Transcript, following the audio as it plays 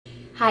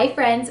Hi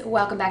friends,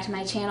 welcome back to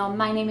my channel.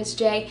 My name is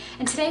Jay,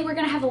 and today we're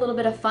gonna have a little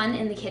bit of fun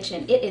in the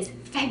kitchen. It is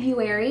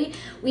February.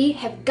 We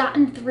have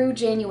gotten through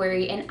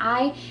January, and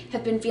I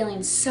have been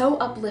feeling so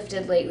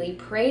uplifted lately.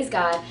 Praise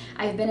God.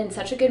 I've been in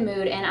such a good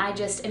mood, and I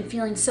just am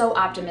feeling so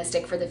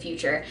optimistic for the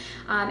future.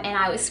 And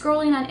I was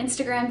scrolling on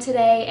Instagram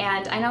today,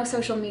 and I know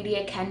social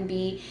media can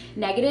be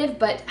negative,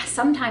 but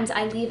sometimes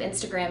I leave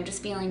Instagram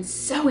just feeling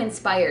so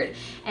inspired.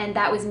 And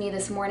that was me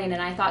this morning,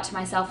 and I thought to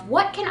myself,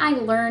 what can I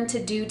learn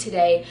to do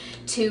today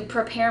to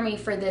prepare me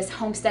for this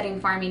homesteading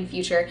farming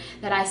future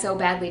that I so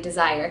badly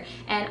desire?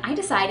 And I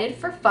decided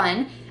for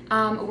fun,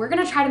 we're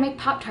gonna try to make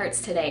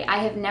Pop-Tarts today. I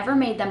have never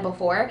made them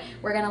before.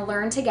 We're gonna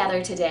learn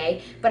together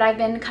today, but I've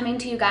been coming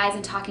to you guys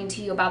and talking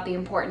to you about the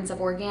importance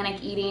of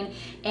organic eating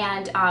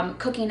and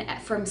cooking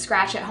from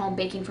scratch at home,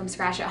 baking from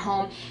scratch at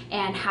home,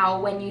 and how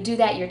when you do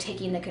that, you're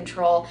taking the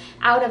control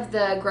out of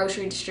the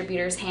grocery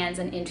distributor's hands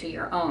and into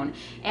your own.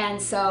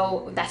 And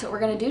so that's what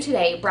we're gonna do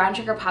today. Brown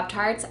sugar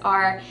Pop-Tarts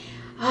are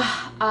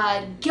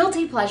a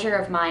guilty pleasure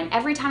of mine.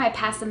 Every time I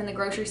pass them in the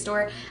grocery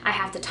store, I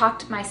have to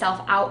talk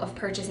myself out of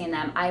purchasing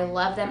them. I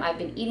love them. I've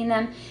been eating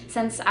them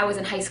since I was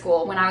in high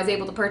school when I was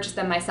able to purchase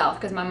them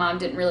myself because my mom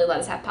didn't really let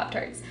us have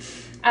Pop-Tarts.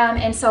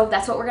 And so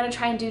that's what we're gonna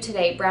try and do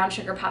today, brown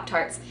sugar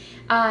Pop-Tarts.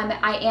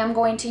 I am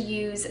going to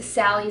use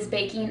Sally's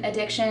Baking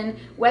Addiction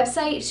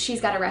website.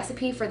 She's got a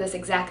recipe for this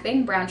exact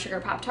thing, brown sugar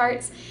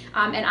Pop-Tarts,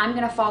 and I'm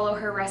gonna follow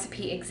her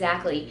recipe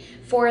exactly.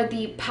 For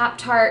the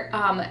Pop-Tart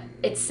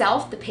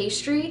itself, the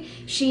pastry,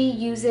 she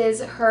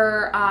uses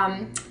her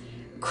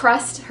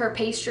crust, her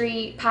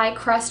pastry pie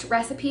crust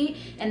recipe,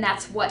 and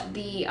that's what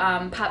the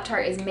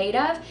Pop-Tart is made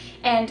of.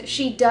 And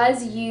she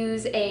does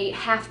use a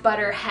half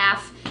butter,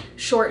 half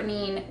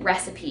shortening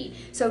recipe.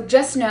 So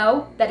just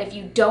know that if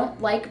you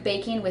don't like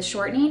baking with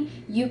shortening,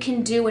 you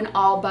can do an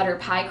all butter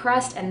pie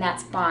crust, and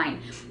that's fine.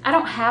 I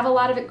don't have a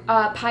lot of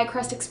pie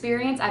crust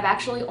experience. I've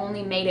actually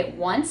only made it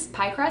once,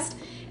 pie crust,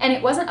 and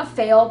it wasn't a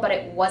fail, but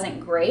it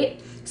wasn't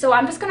great. So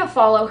I'm just gonna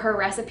follow her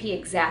recipe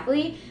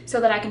exactly so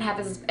that I can have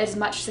as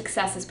much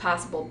success as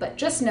possible. But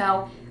just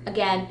know,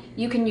 again,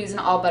 you can use an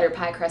all butter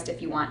pie crust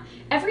if you want.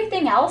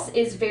 Everything else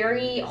is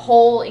very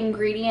whole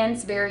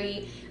ingredients,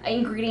 very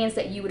ingredients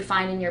that you would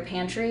find in your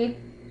pantry.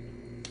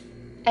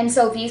 And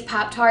so these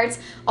Pop-Tarts,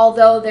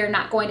 although they're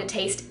not going to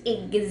taste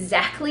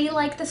exactly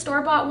like the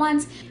store-bought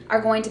ones,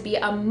 are going to be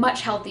a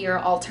much healthier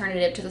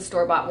alternative to the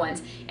store-bought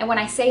ones. And when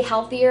I say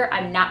healthier,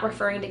 I'm not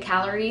referring to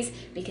calories,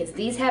 because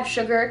these have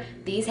sugar,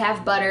 these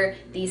have butter,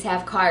 these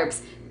have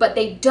carbs, but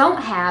they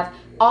don't have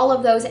all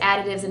of those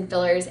additives and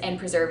fillers and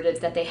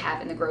preservatives that they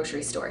have in the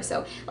grocery store.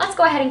 So let's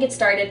go ahead and get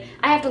started.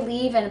 I have to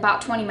leave in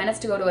about 20 minutes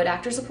to go to a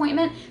doctor's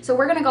appointment, so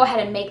we're gonna go ahead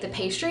and make the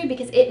pastry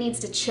because it needs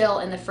to chill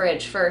in the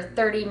fridge for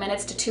 30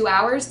 minutes to 2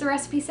 hours, the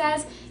recipe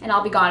says, and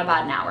I'll be gone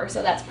about an hour,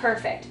 so that's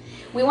perfect.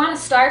 We wanna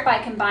start by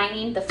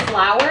combining the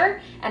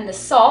flour and the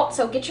salt,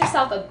 so get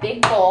yourself a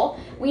big bowl.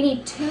 We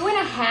need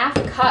 2.5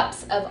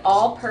 cups of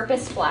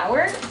all-purpose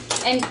flour,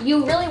 and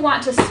you really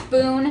want to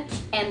spoon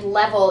and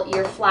level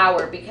your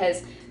flour,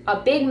 because a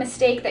big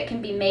mistake that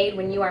can be made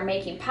when you are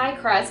making pie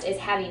crust is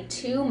having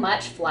too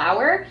much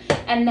flour,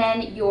 and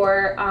then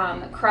your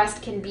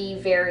crust can be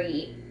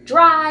very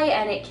dry,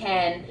 and it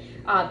can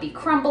be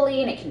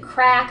crumbly, and it can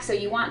crack. So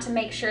you want to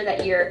make sure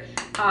that you're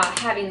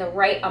having the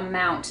right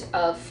amount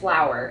of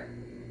flour.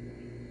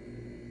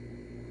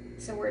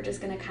 So we're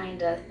just gonna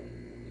kind of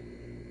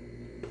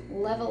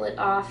level it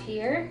off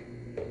here.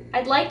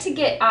 I'd like to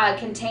get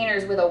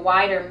containers with a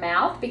wider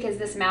mouth because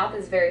this mouth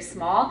is very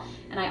small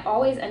and I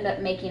always end up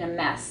making a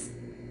mess.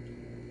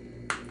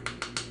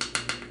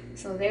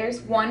 So there's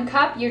 1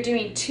 cup. You're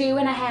doing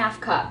 2.5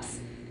 cups.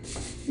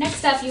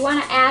 Next up, you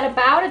want to add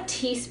about a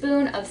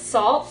teaspoon of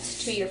salt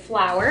to your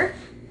flour.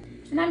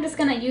 And I'm just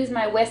gonna use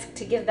my whisk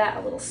to give that a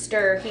little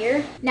stir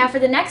here. Now for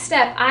the next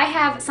step, I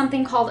have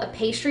something called a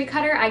pastry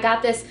cutter. I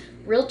got this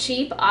real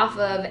cheap off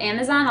of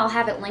Amazon. I'll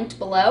have it linked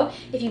below.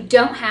 If you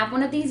don't have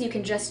one of these, you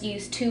can just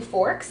use 2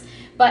 forks.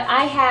 But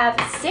I have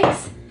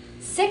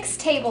six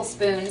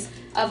tablespoons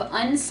of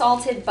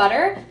unsalted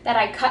butter that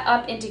I cut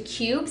up into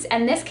cubes,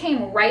 and this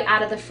came right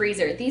out of the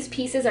freezer. These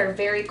pieces are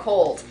very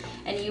cold,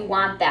 and you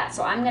want that.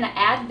 So I'm gonna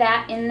add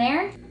that in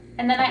there.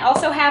 And then I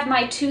also have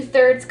my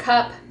 2/3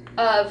 cup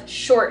of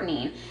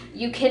shortening.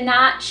 You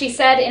cannot, she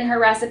said in her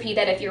recipe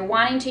that if you're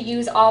wanting to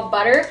use all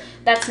butter,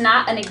 that's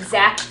not an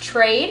exact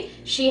trade.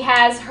 She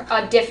has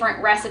a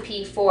different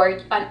recipe for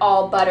an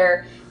all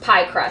butter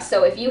pie crust.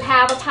 So if you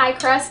have a pie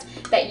crust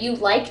that you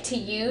like to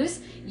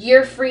use,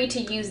 you're free to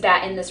use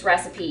that in this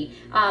recipe.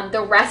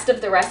 The rest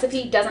of the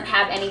recipe doesn't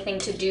have anything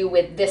to do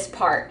with this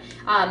part.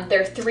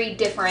 There are 3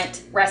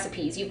 different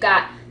recipes. You've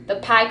got the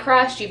pie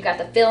crust, you've got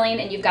the filling,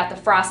 and you've got the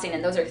frosting,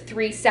 and those are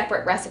 3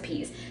 separate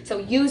recipes. So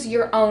use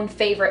your own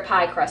favorite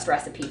pie crust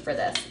recipe for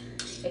this.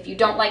 If you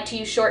don't like to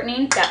use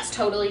shortening, that's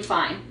totally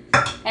fine.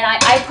 And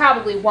I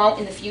probably won't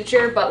in the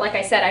future, but like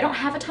I said, I don't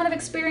have a ton of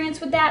experience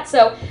with that,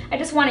 so I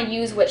just want to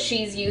use what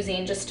she's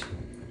using just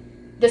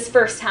this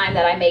first time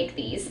that I make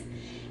these.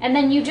 And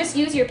then you just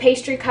use your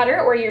pastry cutter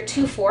or your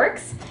 2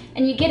 forks,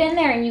 and you get in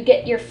there and you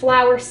get your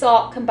flour,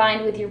 salt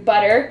combined with your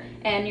butter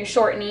and your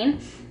shortening.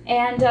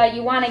 And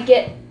you want to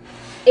get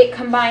it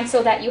combined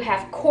so that you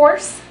have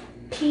coarse,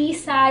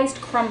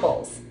 pea-sized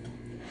crumbles.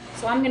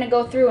 So I'm going to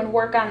go through and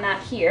work on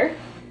that here.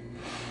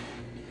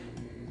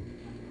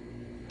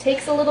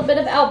 Takes a little bit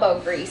of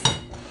elbow grease.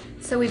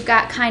 So we've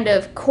got kind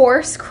of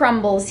coarse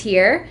crumbles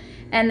here,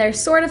 and they're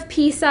sort of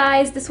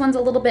pea-sized. This one's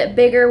a little bit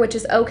bigger, which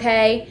is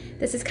okay.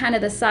 This is kind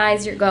of the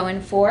size you're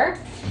going for.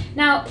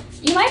 Now,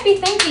 you might be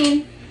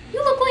thinking,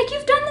 you look like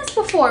you've done this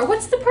before.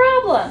 What's the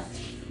problem?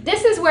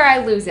 This is where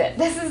I lose it.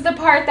 This is the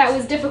part that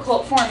was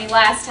difficult for me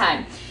last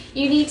time.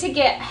 You need to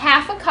get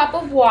half a cup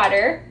of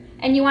water,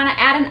 and you want to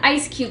add an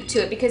ice cube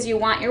to it because you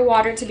want your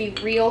water to be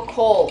real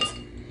cold.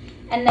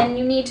 And then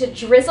you need to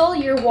drizzle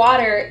your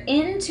water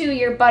into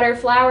your butter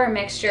flour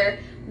mixture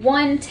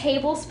 1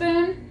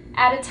 tablespoon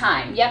at a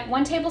time. Yep,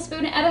 1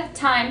 tablespoon at a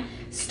time,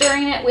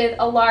 stirring it with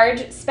a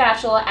large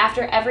spatula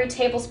after every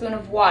tablespoon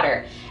of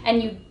water.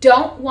 And you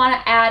don't want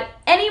to add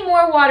any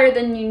more water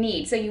than you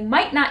need, so you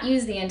might not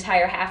use the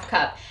entire half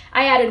cup.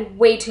 I added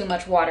way too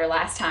much water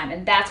last time,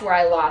 and that's where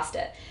I lost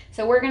it.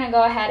 So we're going to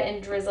go ahead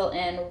and drizzle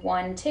in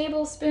 1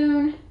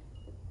 tablespoon.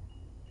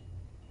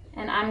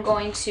 And I'm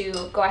going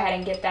to go ahead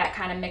and get that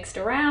kind of mixed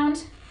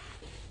around.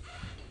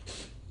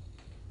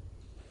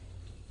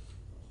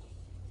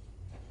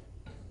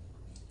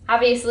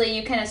 Obviously,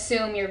 you can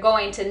assume you're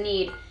going to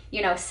need,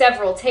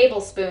 several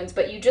tablespoons,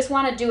 but you just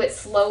want to do it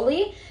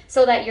slowly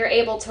so that you're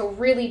able to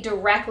really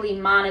directly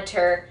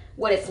monitor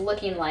what it's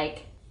looking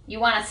like. You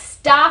want to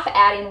stop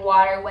adding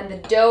water when the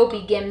dough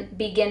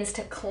begins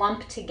to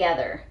clump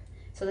together.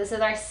 So this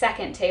is our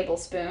 2nd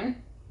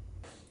tablespoon.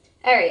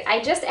 All right,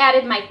 I just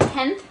added my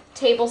 10th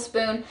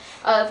tablespoon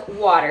of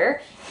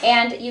water,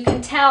 and you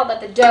can tell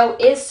that the dough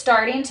is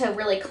starting to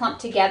really clump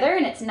together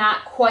and it's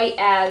not quite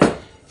as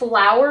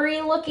floury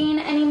looking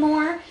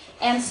anymore.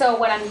 And so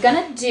what I'm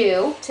gonna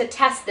do to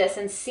test this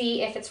and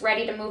see if it's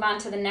ready to move on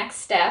to the next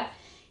step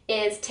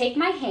is take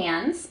my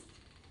hands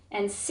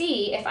and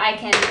see if I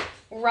can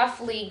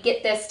roughly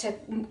get this to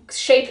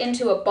shape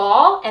into a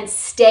ball and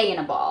stay in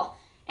a ball.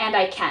 And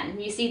I can.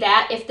 You see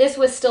that? If this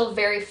was still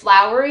very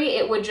floury,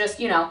 it would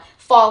just,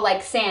 fall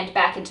like sand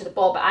back into the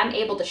bowl, but I'm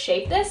able to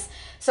shape this.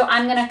 So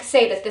I'm gonna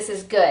say that this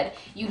is good.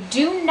 You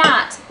do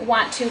not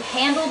want to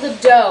handle the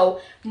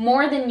dough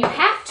more than you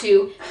have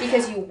to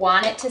because you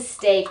want it to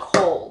stay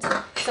cold.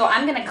 So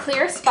I'm gonna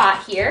clear a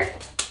spot here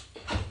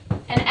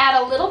and add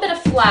a little bit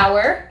of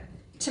flour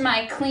to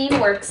my clean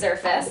work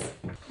surface.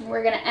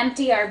 We're gonna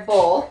empty our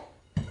bowl.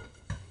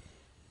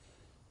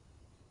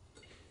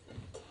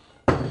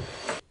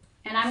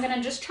 And I'm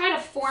gonna just try to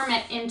form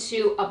it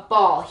into a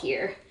ball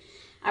here.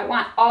 I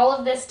want all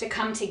of this to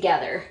come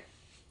together.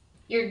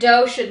 Your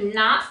dough should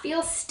not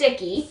feel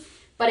sticky,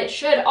 but it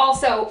should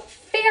also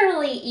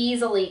fairly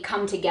easily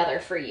come together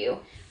for you,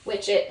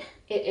 which it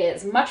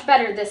is. Much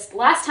better this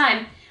last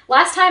time.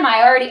 Last time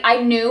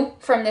I knew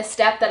from this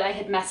step that I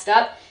had messed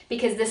up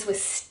because this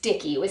was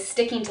sticky. It was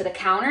sticking to the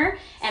counter,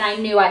 and I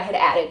knew I had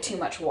added too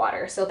much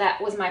water. So that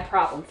was my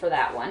problem for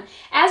that one.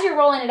 As you're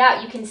rolling it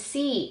out, you can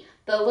see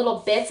the little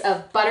bits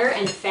of butter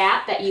and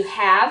fat that you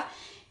have.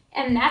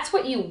 And that's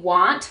what you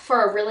want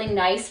for a really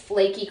nice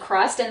flaky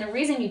crust. And the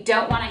reason you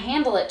don't want to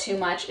handle it too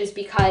much is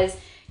because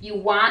you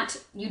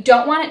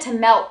don't want it to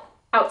melt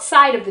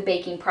outside of the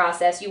baking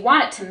process. You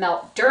want it to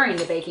melt during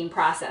the baking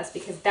process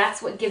because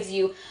that's what gives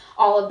you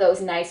all of those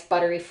nice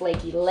buttery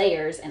flaky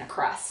layers in a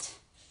crust.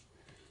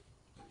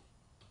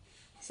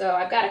 So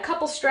I've got a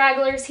couple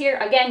stragglers here.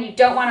 Again, you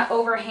don't want to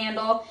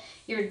overhandle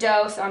your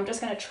dough, so I'm just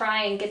going to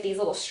try and get these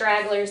little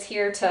stragglers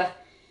here to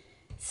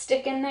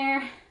stick in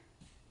there.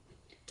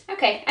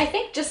 Okay, I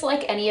think just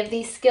like any of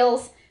these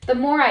skills, the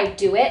more I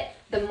do it,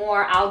 the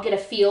more I'll get a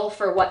feel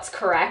for what's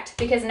correct,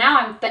 because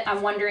now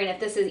I'm wondering if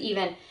this is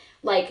even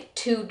like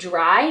too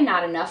dry,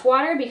 not enough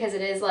water, because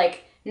it is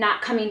like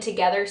not coming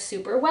together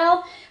super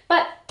well,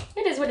 but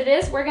it is what it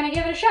is. We're gonna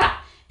give it a shot.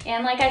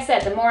 And like I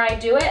said, the more I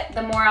do it,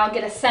 the more I'll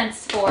get a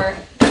sense for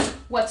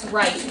what's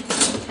right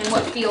and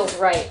what feels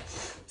right.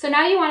 So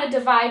now you want to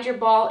divide your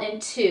ball in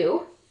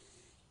 2.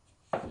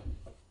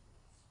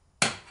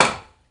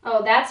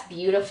 Oh, that's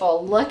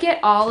beautiful. Look at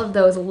all of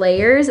those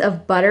layers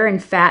of butter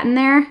and fat in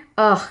there.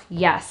 Oh,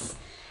 yes.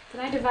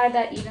 Did I divide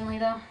that evenly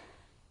though?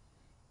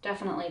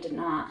 Definitely did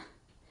not.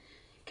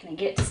 Can I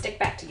get it to stick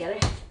back together?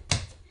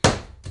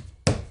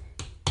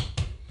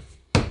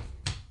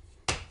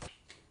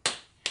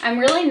 I'm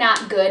really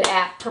not good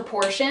at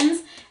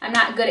proportions. I'm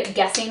not good at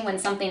guessing when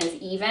something is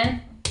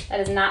even. That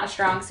is not a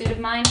strong suit of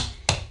mine.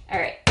 All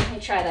right, let me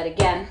try that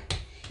again.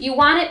 You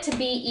want it to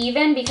be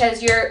even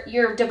because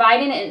you're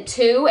dividing it in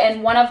 2,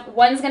 and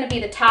one's going to be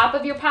the top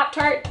of your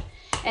Pop-Tart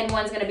and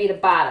one's going to be the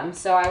bottom.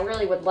 So I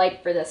really would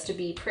like for this to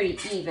be pretty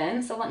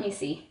even. So let me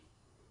see.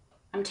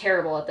 I'm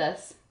terrible at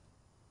this.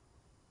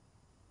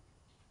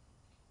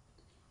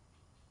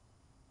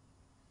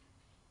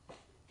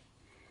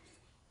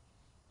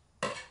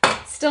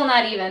 Still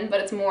not even, but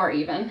it's more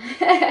even.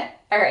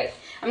 All right,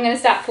 I'm going to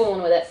stop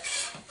fooling with it.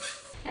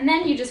 And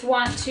then you just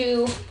want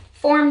to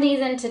form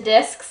these into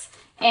discs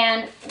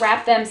and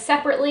wrap them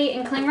separately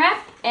in cling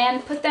wrap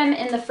and put them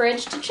in the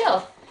fridge to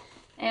chill.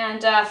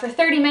 And for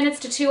 30 minutes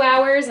to 2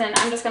 hours, and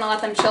I'm just gonna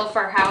let them chill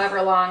for however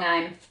long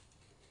I'm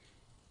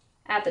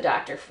at the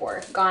doctor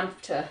for, gone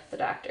to the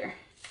doctor.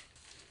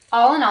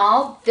 All in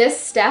all, this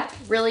step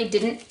really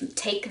didn't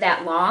take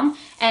that long,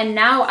 and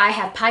now I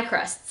have pie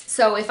crusts.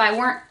 So if I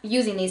weren't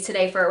using these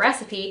today for a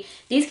recipe,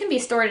 these can be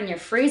stored in your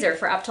freezer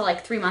for up to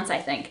like 3 months, I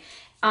think.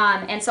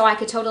 And so I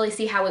could totally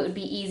see how it would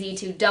be easy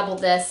to double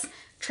this,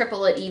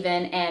 triple it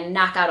even, and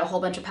knock out a whole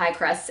bunch of pie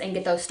crusts and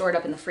get those stored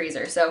up in the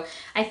freezer. So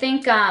I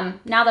think now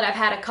that I've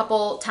had a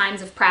couple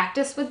times of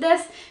practice with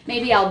this,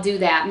 maybe I'll do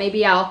that.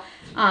 Maybe I'll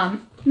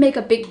make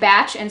a big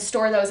batch and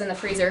store those in the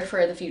freezer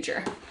for the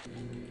future.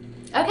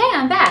 Okay,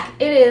 I'm back.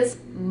 It is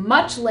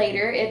much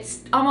later.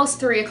 It's almost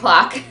 3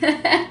 o'clock.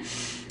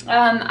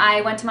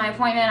 I went to my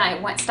appointment.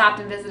 I stopped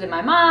and visited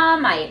my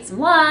mom. I ate some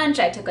lunch.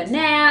 I took a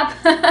nap.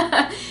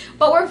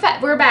 But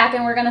we're back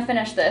and we're gonna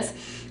finish this.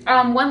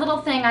 One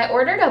little thing, I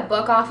ordered a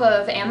book off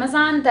of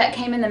Amazon that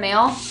came in the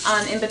mail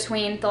in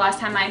between the last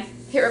time I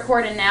hit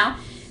record and now,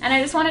 and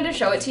I just wanted to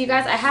show it to you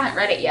guys. I haven't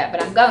read it yet,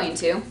 but I'm going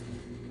to.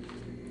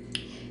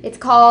 It's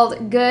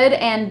called Good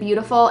and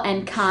Beautiful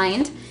and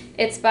Kind.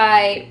 It's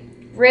by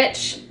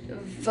Rich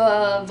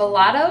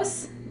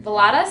Valados.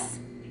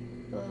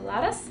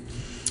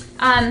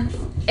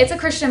 It's a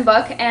Christian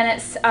book, and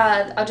it's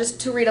just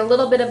to read a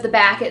little bit of the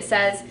back. It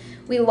says,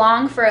 "We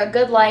long for a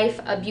good life,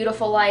 a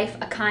beautiful life,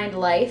 a kind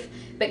life,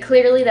 but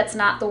clearly that's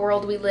not the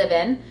world we live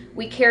in.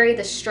 We carry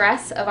the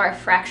stress of our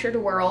fractured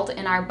world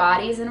in our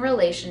bodies and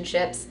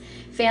relationships.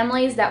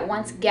 Families that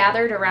once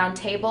gathered around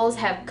tables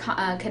have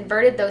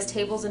converted those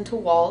tables into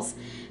walls.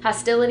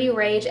 Hostility,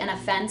 rage, and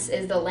offense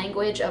is the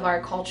language of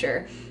our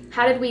culture.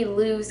 How did we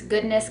lose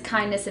goodness,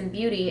 kindness, and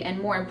beauty? And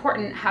more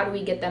important, how do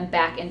we get them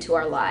back into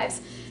our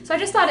lives?" So I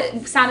just thought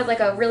it sounded like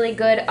a really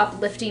good,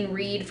 uplifting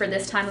read for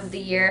this time of the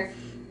year.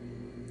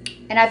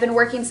 And I've been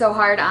working so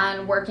hard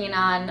on working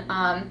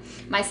on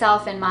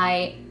myself and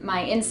my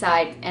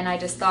inside, and I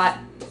just thought,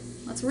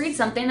 let's read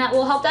something that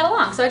will help that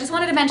along. So I just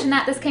wanted to mention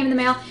that. This came in the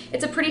mail.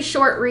 It's a pretty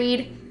short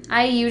read.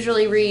 I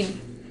usually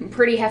read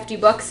pretty hefty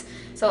books,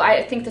 so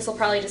I think this will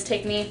probably just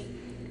take me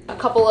a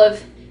couple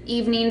of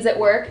evenings at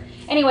work.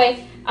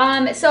 Anyway,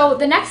 so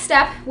the next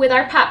step with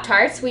our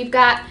Pop-Tarts,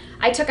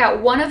 I took out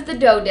one of the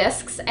dough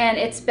discs, and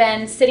it's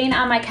been sitting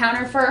on my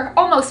counter for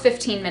almost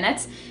 15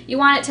 minutes. You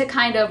want it to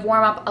kind of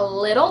warm up a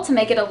little to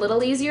make it a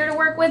little easier to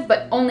work with,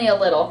 but only a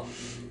little.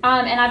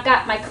 And I've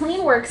got my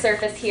clean work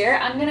surface here.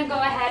 I'm gonna go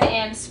ahead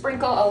and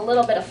sprinkle a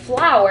little bit of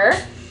flour,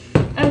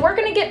 and we're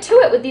gonna get to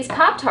it with these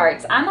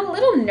Pop-Tarts. I'm a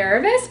little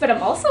nervous, but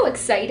I'm also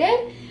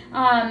excited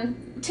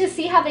to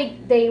see how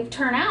they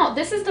turn out.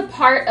 This is the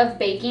part of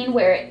baking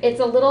where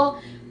it's a little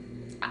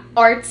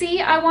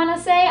artsy, I want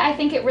to say. I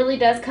think it really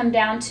does come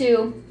down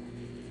to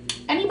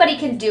anybody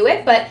can do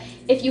it, but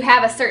if you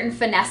have a certain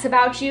finesse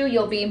about you,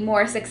 you'll be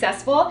more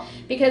successful,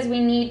 because we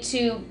need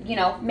to, you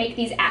know, make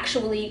these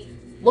actually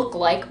look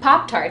like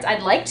Pop-Tarts.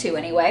 I'd like to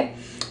anyway,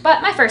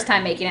 but my first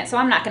time making it, so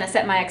I'm not going to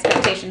set my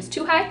expectations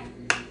too high.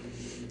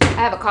 I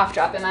have a cough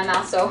drop in my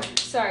mouth, so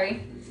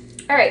sorry.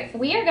 All right,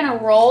 we are going to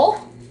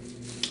roll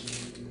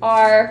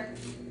our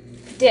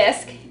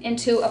disc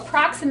into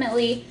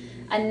approximately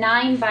a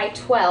 9 by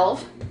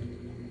 12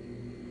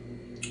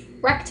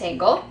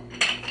 rectangle.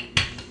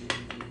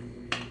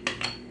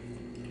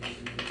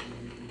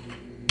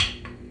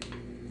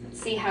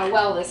 Let's see how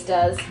well this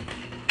does.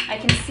 I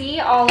can see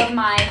all of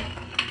my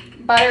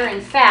butter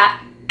and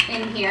fat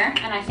in here,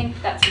 and I think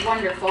that's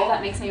wonderful.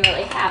 That makes me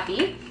really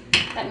happy.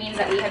 That means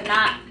that we have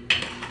not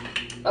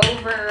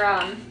over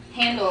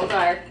handled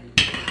our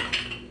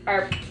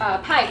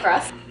pie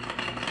crust.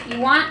 You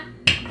want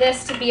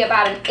this to be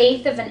about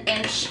 1/8 of an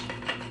inch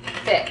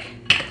thick.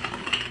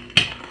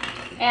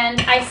 And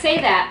I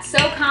say that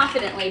so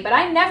confidently, but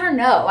I never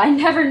know. I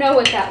never know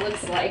what that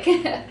looks like.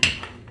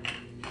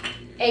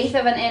 1/8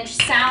 of an inch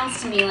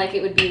sounds to me like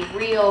it would be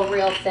real,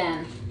 real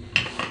thin.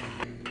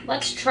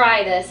 Let's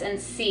try this and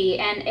see.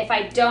 And if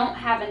I don't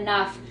have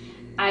enough,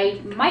 I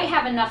might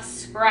have enough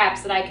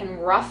scraps that I can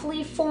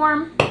roughly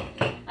form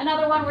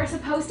another one. We're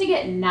supposed to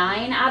get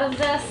 9 out of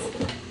this.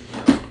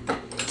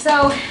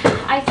 So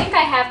I think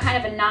I have kind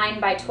of a 9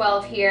 by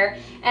 12 here,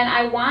 and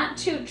I want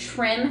to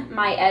trim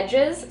my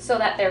edges so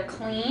that they're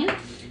clean.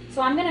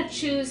 So I'm going to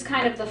choose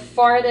kind of the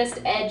farthest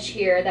edge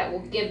here that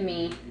will give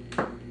me,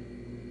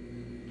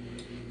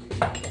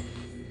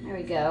 there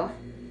we go.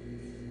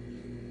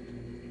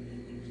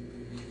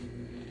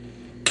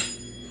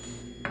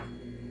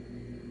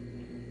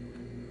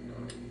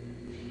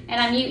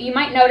 And you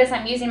might notice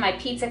I'm using my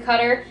pizza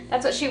cutter.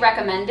 That's what she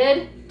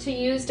recommended to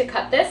use to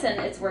cut this, and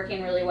it's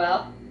working really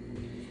well.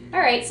 All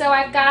right, so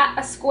I've got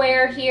a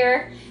square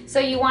here. So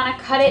you want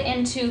to cut it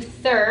into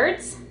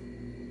thirds.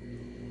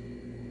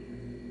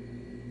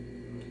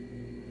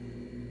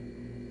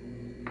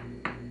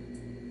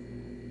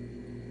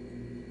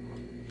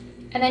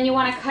 And then you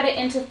want to cut it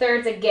into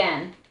thirds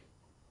again.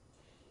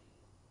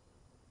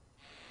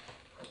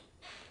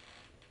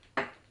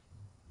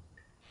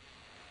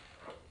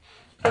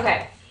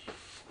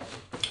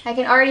 I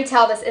can already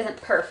tell this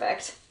isn't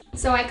perfect.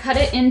 So I cut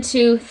it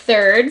into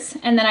thirds,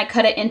 and then I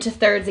cut it into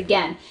thirds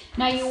again.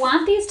 Now you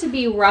want these to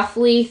be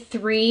roughly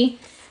 3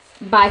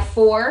 by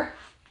 4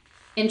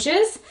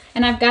 inches.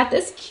 And I've got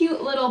this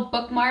cute little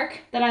bookmark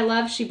that I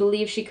love. She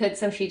believed she could,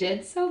 so she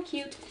did. So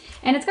cute.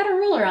 And it's got a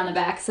ruler on the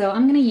back, so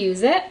I'm gonna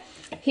use it.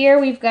 Here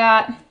we've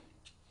got,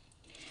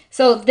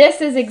 so this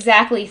is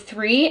exactly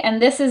 3,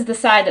 and this is the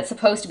side that's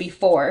supposed to be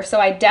 4. So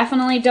I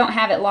definitely don't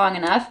have it long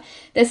enough.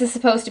 This is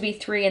supposed to be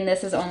 3, and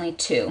this is only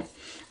 2.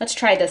 Let's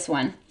try this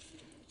one.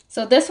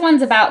 So this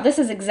one's about, this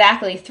is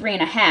exactly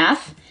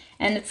 3.5,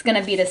 and it's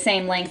gonna be the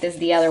same length as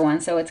the other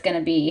one, so it's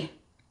gonna be,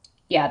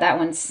 yeah, that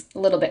one's a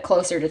little bit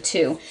closer to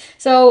 2.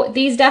 So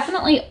these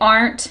definitely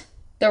aren't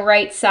the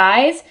right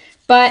size,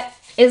 but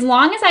as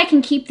long as I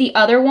can keep the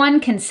other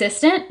one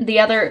consistent, the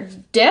other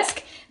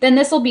disc, then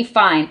this will be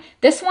fine.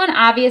 This one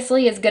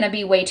obviously is gonna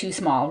be way too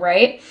small,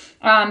 right?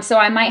 So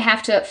I might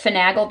have to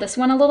finagle this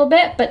one a little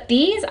bit, but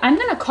these I'm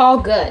gonna call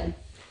good.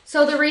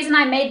 So the reason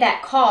I made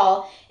that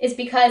call is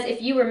because if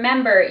you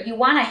remember, you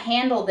want to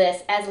handle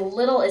this as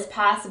little as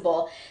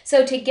possible.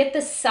 So to get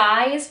the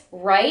size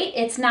right,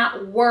 it's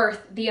not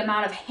worth the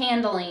amount of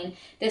handling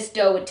this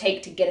dough would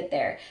take to get it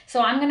there.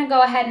 So I'm going to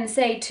go ahead and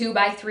say 2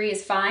 by 3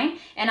 is fine,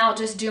 and I'll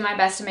just do my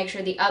best to make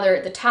sure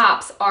the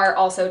tops are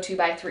also 2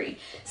 by 3.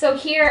 So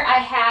here I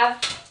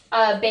have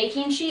a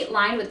baking sheet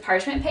lined with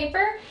parchment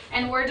paper,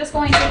 and we're just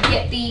going to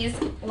get these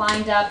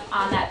lined up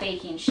on that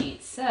baking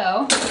sheet.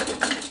 So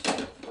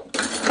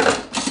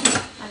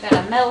I've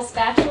got a metal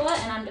spatula,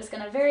 and I'm just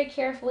going to very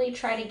carefully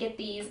try to get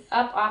these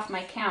up off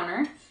my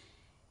counter.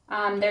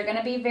 They're going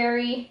to be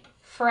very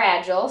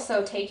fragile,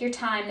 so take your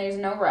time. There's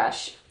no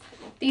rush.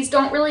 These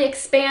don't really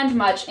expand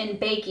much in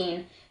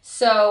baking,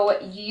 so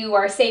you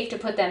are safe to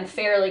put them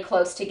fairly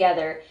close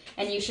together,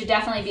 and you should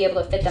definitely be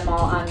able to fit them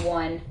all on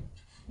one,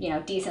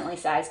 decently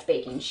sized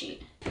baking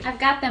sheet. I've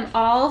got them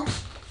all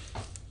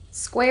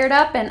squared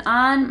up and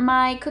on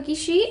my cookie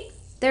sheet.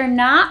 They're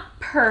not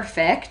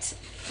perfect.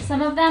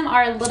 Some of them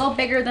are a little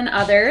bigger than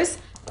others,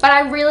 but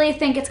I really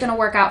think it's gonna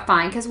work out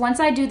fine because once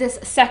I do this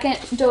second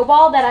dough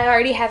ball that I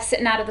already have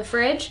sitting out of the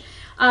fridge,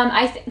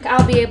 I think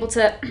I'll be able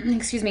to,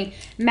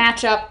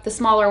 match up the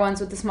smaller ones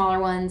with the smaller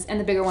ones and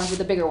the bigger ones with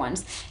the bigger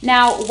ones.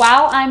 Now,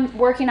 while I'm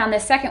working on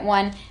this second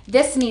one,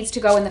 this needs to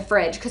go in the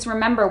fridge because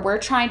remember, we're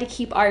trying to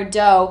keep our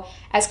dough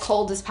as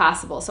cold as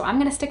possible. So I'm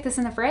gonna stick this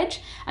in the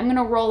fridge. I'm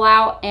gonna roll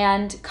out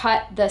and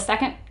cut the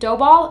second dough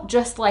ball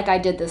just like I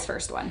did this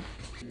first one.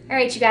 All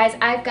right, you guys,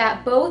 I've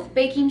got both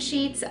baking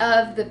sheets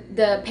of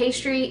the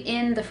pastry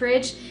in the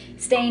fridge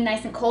staying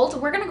nice and cold. So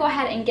we're gonna go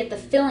ahead and get the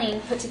filling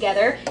put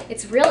together.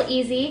 It's real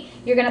easy.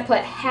 You're gonna put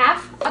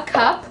half a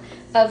cup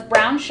of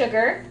brown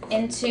sugar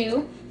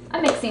into a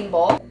mixing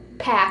bowl.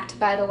 Packed,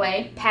 by the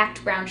way,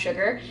 packed brown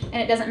sugar.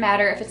 And it doesn't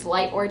matter if it's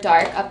light or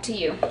dark, up to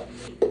you.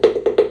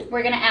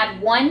 We're gonna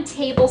add 1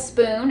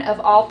 tablespoon of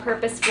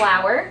all-purpose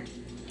flour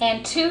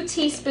and 2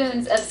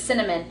 teaspoons of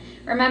cinnamon.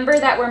 Remember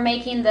that we're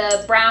making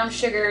the brown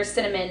sugar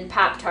cinnamon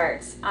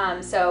Pop-Tarts.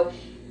 So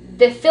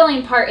the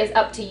filling part is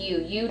up to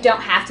you. You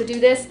don't have to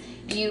do this.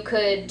 You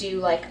could do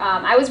like,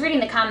 I was reading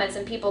the comments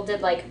and people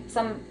did like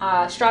some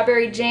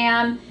strawberry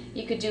jam.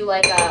 You could do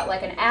like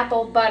an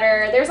apple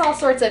butter. There's all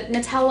sorts of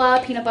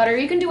Nutella, peanut butter.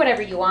 You can do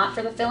whatever you want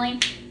for the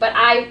filling. But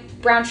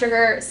brown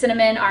sugar,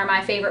 cinnamon are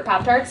my favorite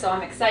Pop-Tarts, so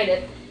I'm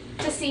excited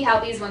to see how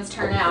these ones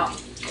turn out.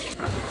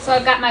 So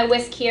I've got my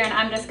whisk here and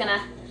I'm just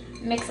gonna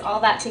mix all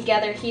that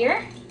together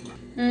here.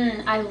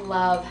 I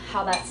love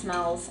how that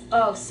smells.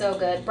 Oh, so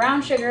good.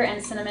 Brown sugar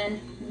and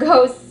cinnamon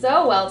go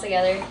so well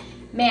together.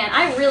 Man,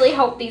 I really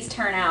hope these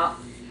turn out.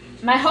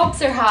 My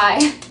hopes are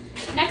high.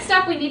 Next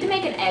up, we need to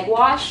make an egg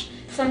wash.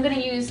 So I'm gonna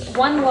use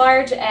 1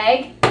 large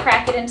egg,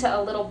 crack it into a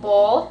little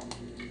bowl,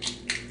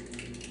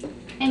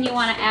 and you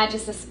wanna add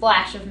just a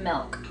splash of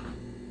milk.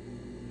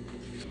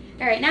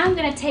 All right, now I'm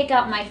gonna take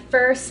out my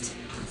first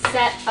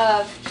set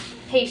of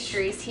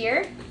pastries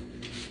here.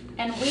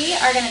 And we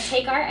are gonna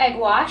take our egg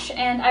wash,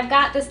 and I've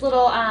got this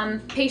little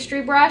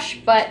pastry brush,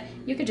 but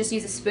you could just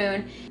use a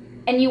spoon.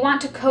 And you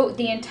want to coat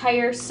the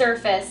entire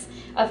surface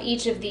of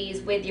each of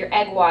these with your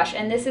egg wash,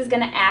 and this is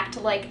gonna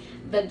act like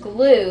the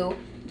glue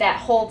that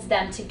holds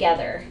them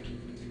together.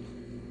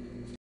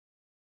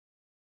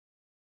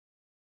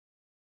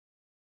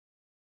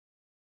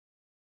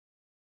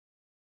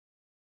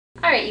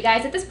 All right, you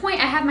guys, at this point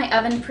I have my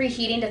oven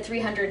preheating to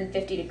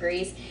 350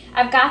 degrees.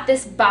 I've got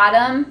this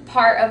bottom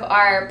part of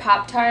our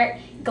Pop-Tart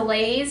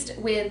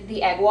glazed with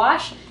the egg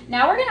wash.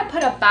 Now we're gonna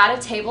put about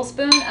a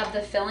tablespoon of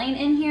the filling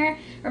in here.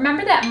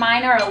 Remember that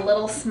mine are a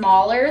little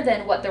smaller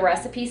than what the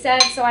recipe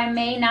said, so I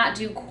may not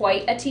do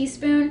quite a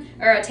teaspoon,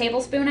 or a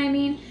tablespoon I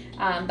mean,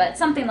 but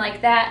something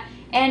like that.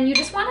 And you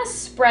just wanna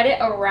spread it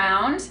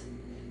around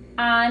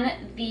on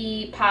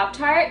the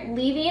Pop-Tart,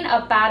 leaving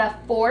about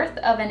 1/4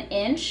 of an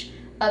inch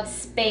of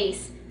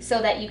space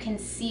so that you can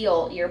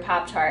seal your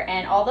Pop-Tart.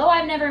 And although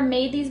I've never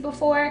made these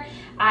before,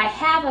 I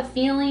have a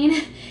feeling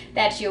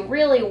that you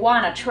really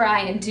want to try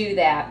and do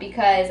that,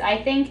 because I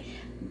think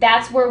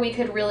that's where we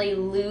could really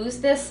lose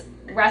this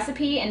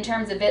recipe in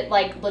terms of it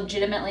like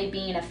legitimately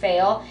being a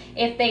fail.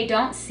 If they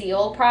don't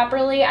seal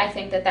properly, I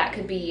think that that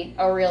could be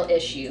a real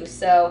issue.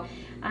 So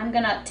I'm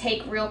gonna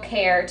take real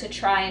care to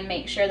try and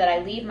make sure that I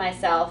leave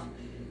myself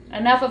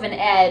enough of an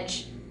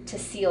edge to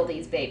seal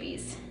these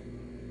babies.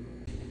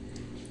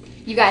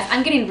 You guys,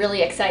 I'm getting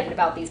really excited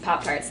about these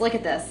Pop-Tarts. Look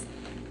at this.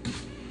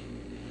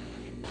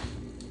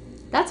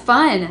 That's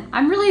fun.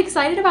 I'm really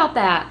excited about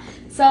that.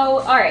 So,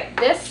 all right,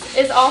 this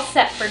is all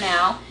set for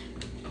now.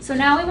 So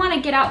now we want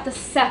to get out the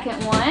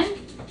second one.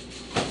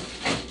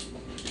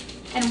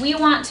 And we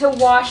want to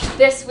wash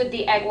this with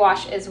the egg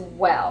wash as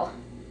well.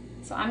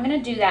 So I'm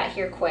going to do that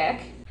here quick.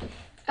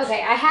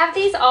 Okay, I have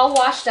these all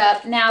washed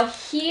up. Now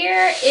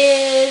here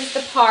is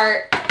the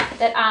part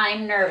that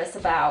I'm nervous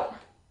about.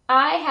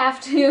 I have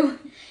to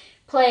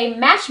play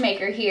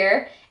matchmaker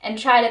here and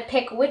try to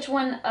pick which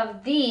one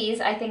of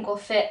these I think will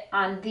fit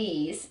on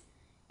these.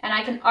 And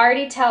I can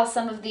already tell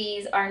some of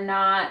these are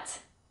not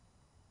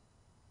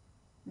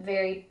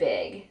very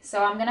big.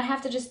 So I'm gonna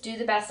have to just do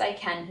the best I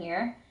can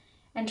here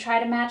and try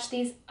to match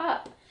these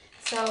up.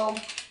 So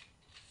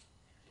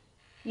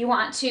you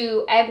want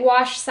to egg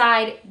wash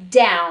side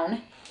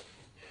down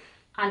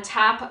on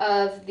top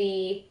of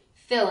the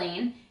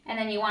filling, and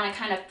then you want to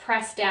kind of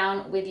press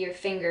down with your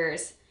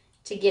fingers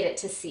to get it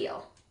to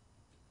seal.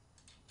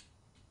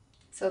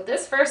 So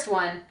this first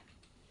one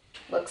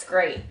looks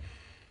great.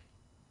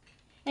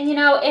 And you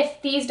know,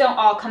 if these don't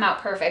all come out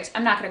perfect,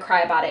 I'm not going to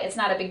cry about it. It's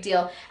not a big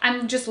deal.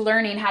 I'm just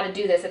learning how to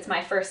do this. It's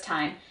my first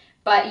time.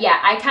 But yeah,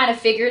 I kind of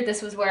figured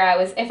this was where I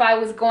was, if I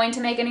was going to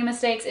make any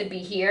mistakes, it'd be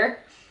here.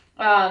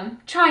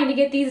 Trying to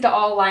get these to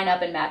all line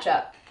up and match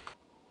up.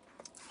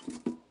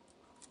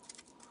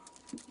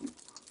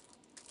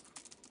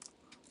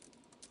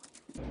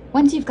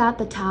 Once you've got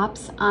the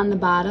tops on the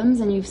bottoms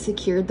and you've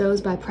secured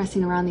those by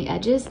pressing around the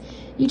edges,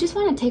 you just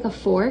want to take a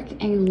fork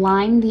and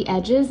line the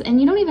edges,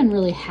 and you don't even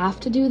really have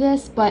to do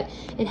this, but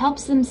it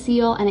helps them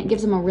seal and it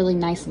gives them a really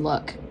nice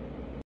look.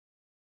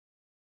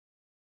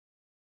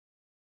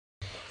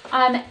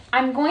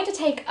 I'm going to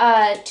take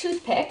a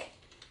toothpick.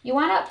 You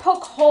want to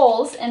poke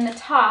holes in the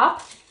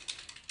top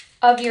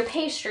of your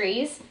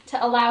pastries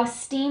to allow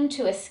steam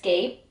to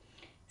escape.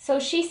 So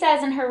she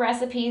says in her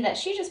recipe that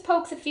she just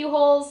pokes a few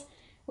holes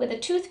with a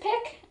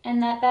toothpick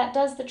and that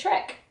does the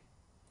trick.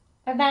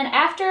 And then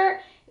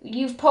after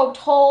you've poked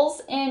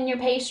holes in your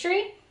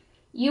pastry,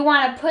 you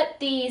want to put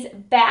these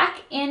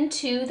back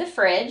into the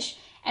fridge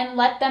and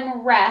let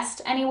them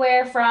rest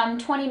anywhere from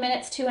 20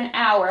 minutes to an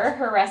hour,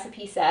 her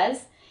recipe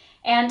says.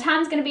 And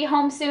Tom's going to be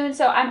home soon,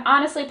 so I'm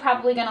honestly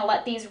probably going to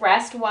let these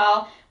rest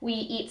while we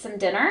eat some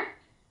dinner.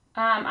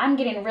 I'm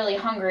getting really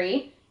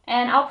hungry,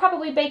 and I'll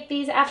probably bake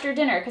these after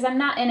dinner because I'm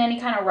not in any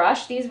kind of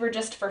rush. These were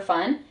just for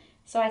fun,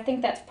 so I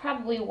think that's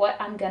probably what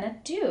I'm going to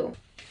do.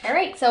 All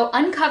right, so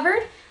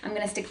uncovered, I'm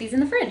going to stick these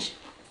in the fridge.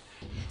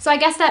 So I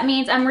guess that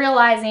means I'm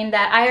realizing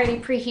that I already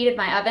preheated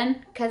my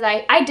oven, because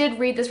I did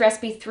read this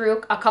recipe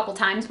through a couple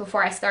times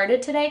before I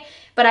started today,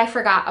 but I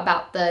forgot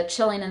about the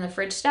chilling in the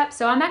fridge step.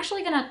 So I'm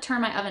actually going to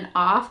turn my oven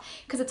off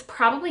because it's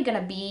probably going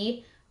to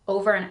be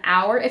over an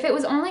hour. If it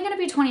was only going to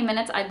be 20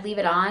 minutes, I'd leave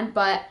it on,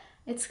 but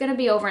it's going to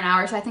be over an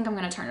hour, so I think I'm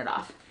going to turn it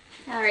off.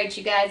 All right,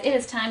 you guys, it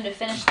is time to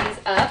finish these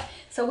up.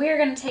 So we are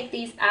going to take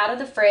these out of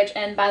the fridge,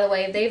 and by the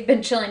way, they've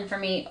been chilling for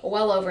me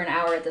well over an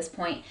hour at this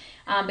point,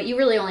 but you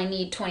really only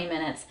need 20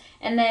 minutes.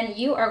 And then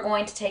you are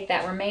going to take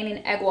that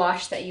remaining egg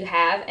wash that you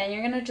have, and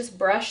you're going to just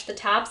brush the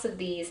tops of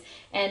these,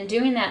 and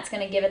doing that's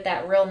going to give it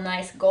that real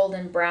nice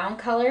golden brown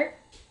color,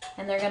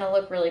 and they're going to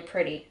look really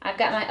pretty. I've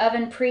got my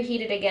oven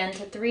preheated again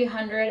to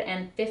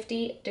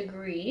 350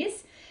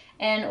 degrees.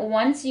 And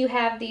once you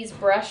have these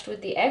brushed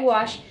with the egg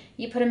wash,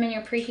 you put them in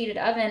your preheated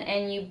oven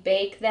and you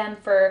bake them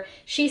for,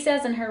 she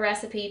says in her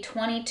recipe,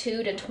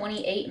 22 to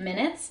 28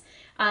 minutes.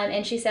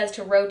 And she says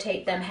to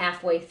rotate them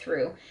halfway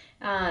through.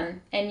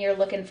 And you're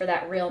looking for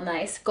that real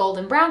nice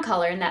golden brown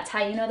color, and that's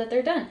how you know that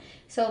they're done.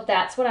 So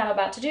that's what I'm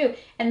about to do.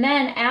 And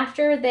then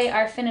after they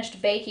are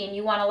finished baking,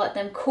 you want to let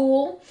them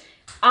cool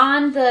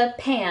on the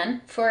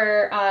pan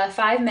for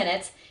 5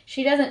 minutes.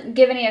 She doesn't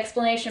give any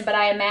explanation, but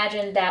I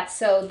imagine that's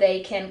so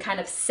they can kind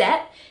of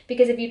set,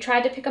 because if you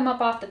tried to pick them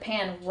up off the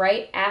pan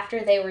right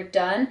after they were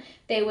done,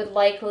 they would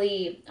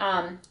likely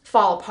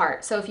fall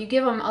apart. So if you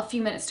give them a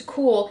few minutes to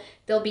cool,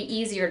 they'll be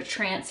easier to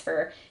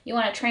transfer. You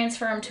want to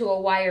transfer them to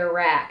a wire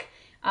rack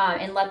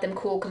and let them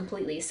cool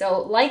completely. So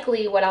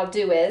likely what I'll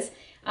do is,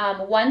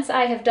 once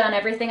I have done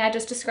everything I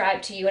just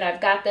described to you and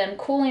I've got them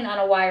cooling on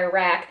a wire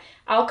rack,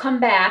 I'll come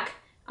back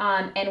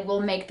and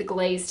we'll make the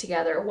glaze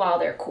together while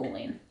they're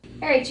cooling.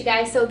 All right, you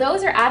guys, so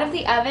those are out of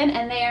the oven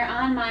and they are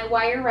on my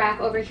wire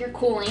rack over here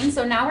cooling.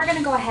 So now we're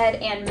gonna go ahead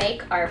and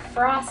make our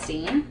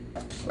frosting.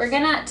 We're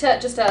gonna, to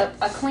just a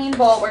clean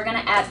bowl, we're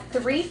gonna add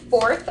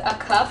 3/4 a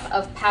cup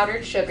of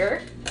powdered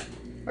sugar.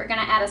 We're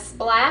gonna add a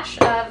splash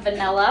of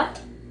vanilla.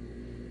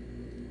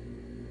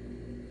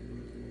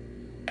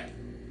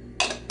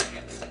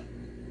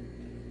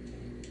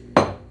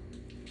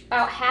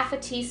 About half a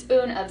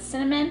teaspoon of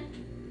cinnamon.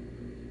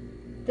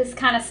 This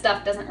kind of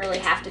stuff doesn't really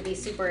have to be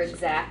super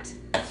exact.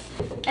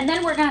 And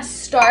then we're gonna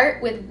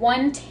start with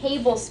 1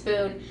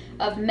 tablespoon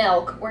of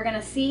milk. We're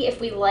gonna see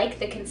if we like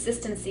the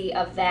consistency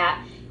of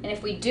that. And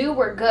if we do,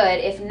 we're good.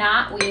 If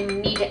not, we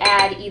need to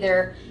add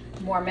either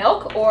more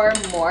milk or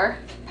more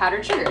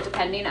powdered sugar,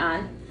 depending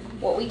on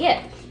what we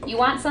get. You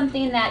want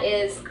something that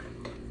is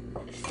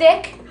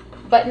thick,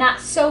 but not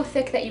so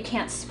thick that you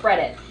can't spread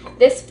it.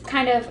 This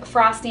kind of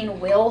frosting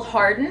will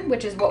harden,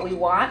 which is what we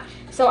want.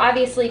 So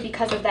obviously,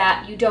 because of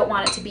that, you don't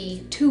want it to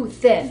be too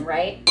thin,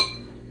 right?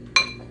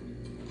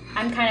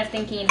 I'm kind of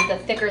thinking the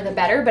thicker the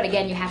better, but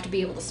again, you have to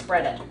be able to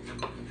spread it.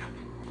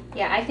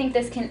 Yeah, I think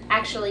this can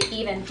actually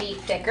even be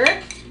thicker.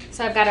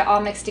 So I've got it all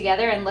mixed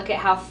together, and look at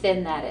how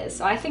thin that is.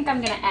 So I think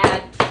I'm gonna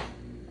add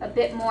a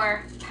bit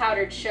more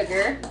powdered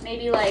sugar,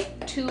 maybe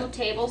like 2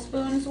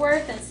 tablespoons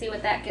worth, and see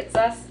what that gets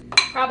us.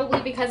 Probably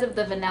because of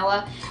the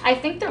vanilla. I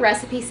think the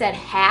recipe said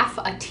half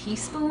a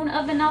teaspoon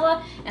of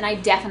vanilla, and I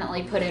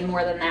definitely put in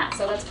more than that.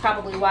 So that's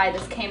probably why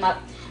this came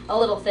up a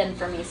little thin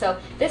for me. So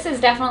this is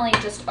definitely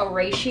just a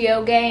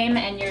ratio game,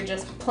 and you're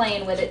just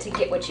playing with it to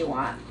get what you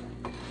want.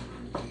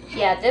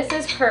 Yeah, this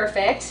is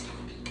perfect.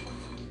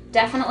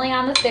 Definitely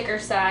on the thicker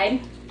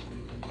side.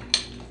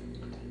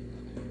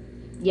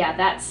 Yeah,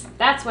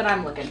 that's what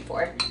I'm looking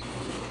for.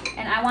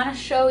 And I want to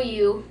show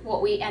you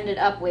what we ended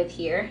up with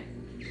here.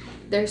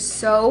 They're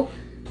so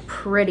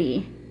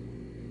pretty.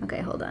 Okay,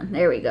 hold on.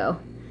 There we go.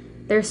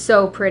 They're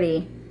so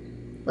pretty.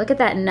 Look at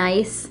that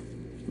nice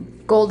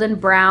golden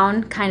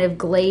brown kind of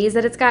glaze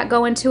that it's got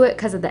going to it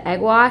because of the egg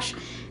wash.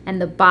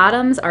 And the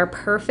bottoms are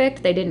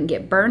perfect. They didn't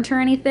get burnt or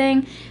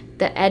anything.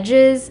 The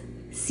edges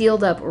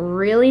sealed up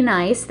really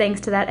nice thanks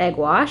to that egg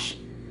wash.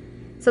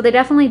 So they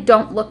definitely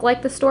don't look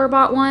like the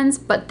store-bought ones,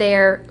 but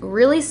they're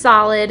really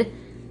solid,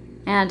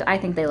 and I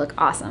think they look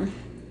awesome.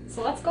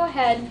 So let's go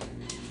ahead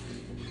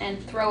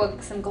and throw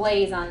some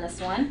glaze on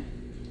this one,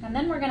 and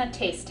then we're gonna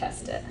taste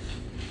test it.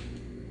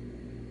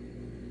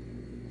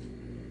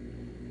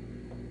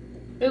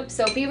 Oops,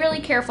 so be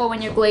really careful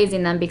when you're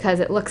glazing them because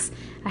it looks,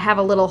 I have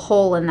a little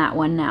hole in that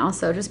one now,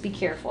 so just be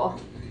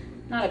careful.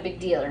 Not a big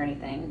deal or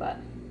anything, but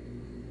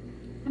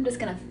I'm just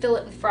gonna fill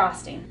it with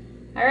frosting.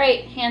 All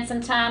right, handsome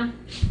Tom,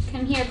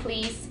 come here,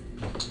 please.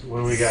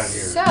 What do we got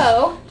here?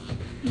 So,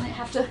 might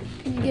have to,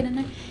 can you get in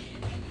there?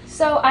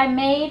 So I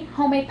made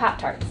homemade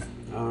Pop-Tarts.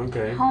 Oh,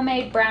 okay.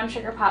 Homemade brown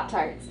sugar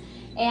Pop-Tarts.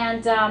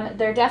 And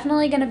they're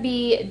definitely going to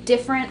be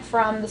different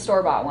from the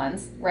store-bought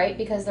ones, right?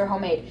 Because they're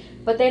homemade.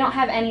 But they don't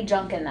have any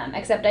junk in them,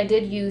 except I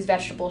did use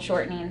vegetable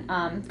shortening,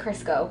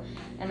 Crisco,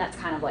 and that's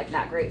kind of like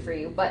not great for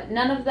you. But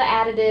none of the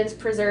additives,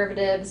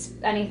 preservatives,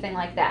 anything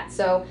like that.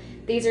 So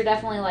these are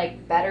definitely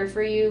like better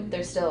for you.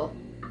 They're still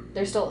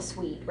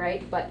sweet,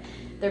 right? But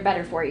they're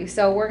better for you.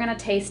 So we're going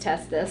to taste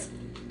test this.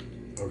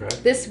 Okay.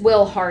 This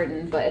will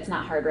harden, but it's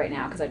not hard right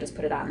now because I just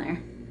put it on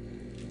there.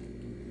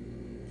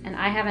 And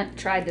I haven't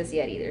tried this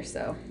yet either,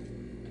 so.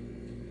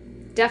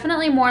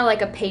 Definitely more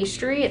like a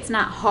pastry. It's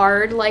not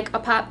hard like a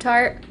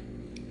Pop-Tart,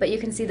 but you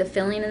can see the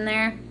filling in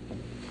there.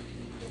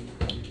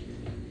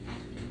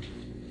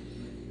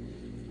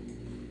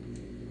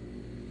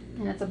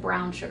 And it's a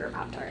brown sugar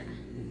Pop-Tart.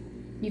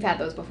 You've had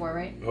those before,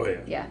 right? Oh,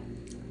 yeah. Yeah.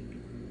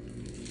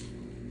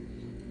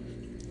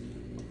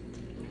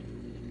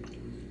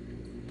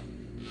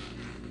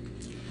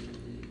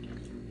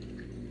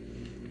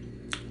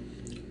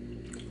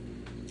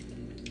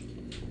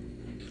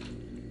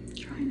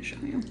 Trying to show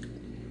you.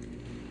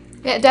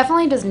 It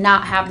definitely does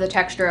not have the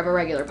texture of a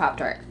regular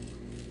Pop-Tart.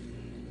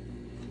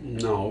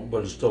 No,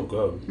 but it's still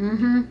good.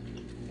 Mm-hmm.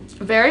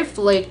 Very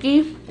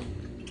flaky.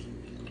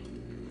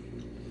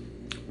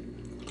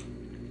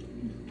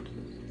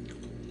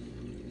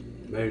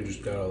 Maybe you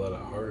just gotta let it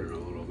harden a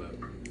little bit.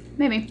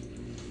 Maybe.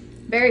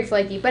 Very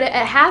flaky, but it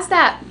has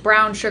that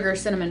brown sugar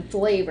cinnamon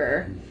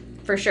flavor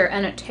for sure,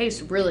 and it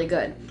tastes really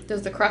good.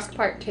 Does the crust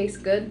part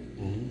taste good?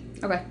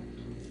 Mm-hmm. Okay.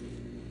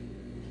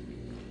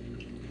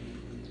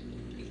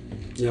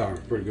 Yeah,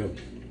 it's pretty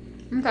good.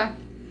 Okay.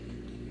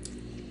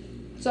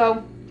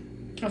 So,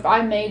 if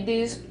I made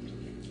these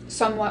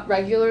somewhat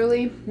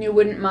regularly, you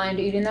wouldn't mind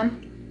eating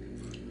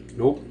them?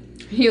 Nope.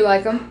 You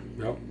like them?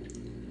 Yep.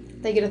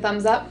 They get a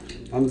thumbs up?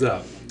 Thumbs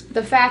up.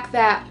 The fact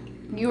that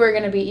you are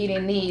going to be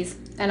eating these,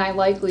 and I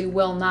likely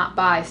will not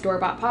buy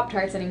store-bought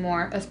Pop-Tarts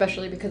anymore,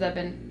 especially because I've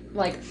been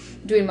like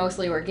doing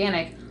mostly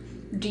organic.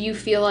 Do you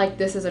feel like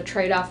this is a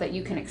trade-off that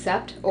you can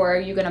accept, or are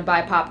you going to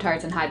buy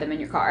Pop-Tarts and hide them in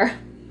your car?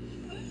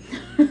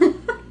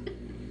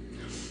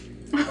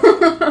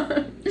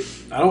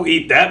 I don't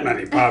eat that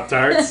many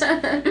Pop-Tarts,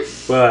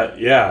 but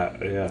yeah,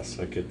 yes,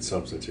 I could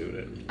substitute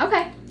it.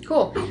 Okay,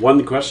 cool.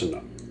 One question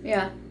though.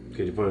 Yeah.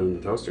 Could you put it in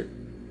the toaster?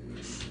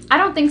 I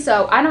don't think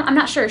so. I'm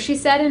not sure. She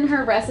said in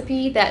her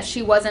recipe that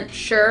she wasn't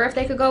sure if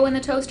they could go in the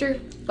toaster,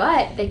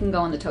 but they can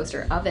go in the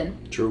toaster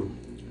oven. True.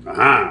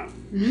 Aha.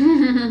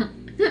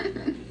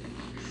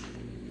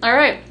 All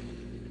right.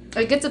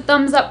 It gets a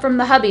thumbs up from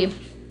the hubby.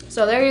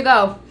 So there you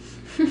go.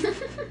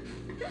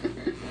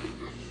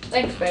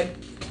 Thanks, babe.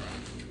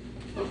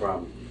 No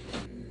problem.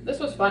 This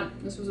was fun.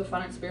 This was a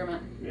fun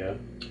experiment. Yeah?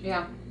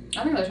 Yeah.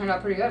 I think they turned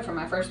out pretty good for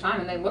my first time,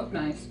 and they look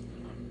nice.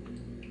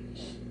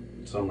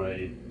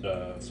 somebody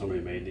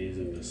made these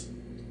and just.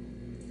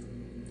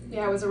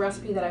 Yeah, it was a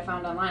recipe that I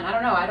found online.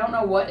 I don't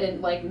know what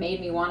it like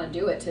made me want to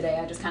do it today.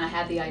 I just kind of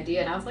had the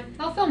idea and I was like,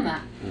 I'll film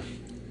that.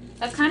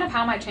 That's kind of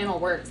how my channel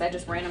works. I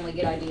just randomly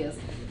get ideas.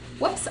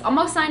 Whoops,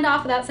 almost signed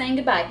off without saying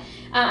goodbye.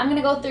 I'm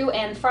gonna go through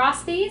and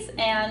frost these,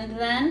 and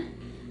then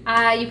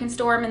you can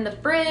store them in the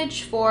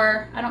fridge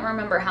for, I don't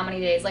remember how many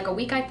days, like a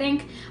week I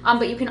think,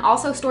 but you can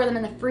also store them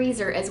in the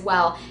freezer as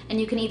well, and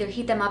you can either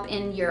heat them up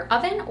in your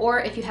oven, or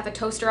if you have a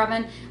toaster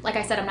oven, like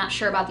I said, I'm not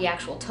sure about the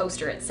actual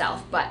toaster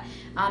itself, but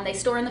they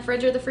store in the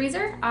fridge or the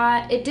freezer.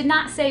 It did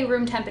not say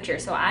room temperature,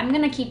 so I'm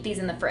gonna keep these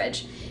in the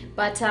fridge.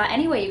 But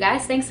anyway, you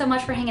guys, thanks so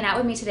much for hanging out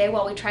with me today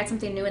while we tried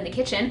something new in the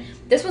kitchen.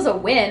 This was a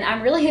win.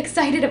 I'm really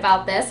excited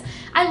about this.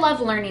 I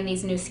love learning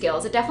these new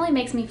skills. It definitely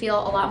makes me feel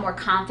a lot more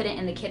confident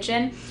in the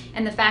kitchen,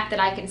 and the fact that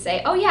I can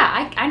say, oh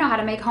yeah, I know how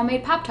to make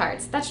homemade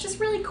Pop-Tarts. That's just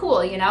really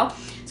cool, you know?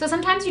 So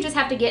sometimes you just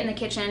have to get in the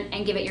kitchen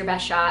and give it your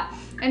best shot.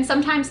 And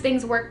sometimes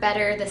things work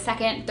better the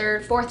second,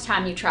 third, fourth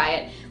time you try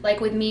it. Like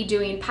with me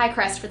doing pie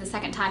crust for the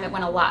second time, it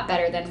went a lot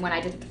better than when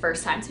I did it the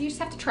first time. So you just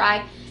have to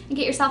try and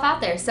get yourself out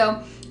there.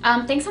 So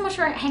thanks so much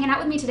for hanging out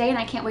with me today, and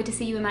I can't wait to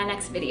see you in my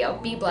next video.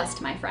 Be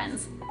blessed, my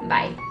friends.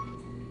 Bye.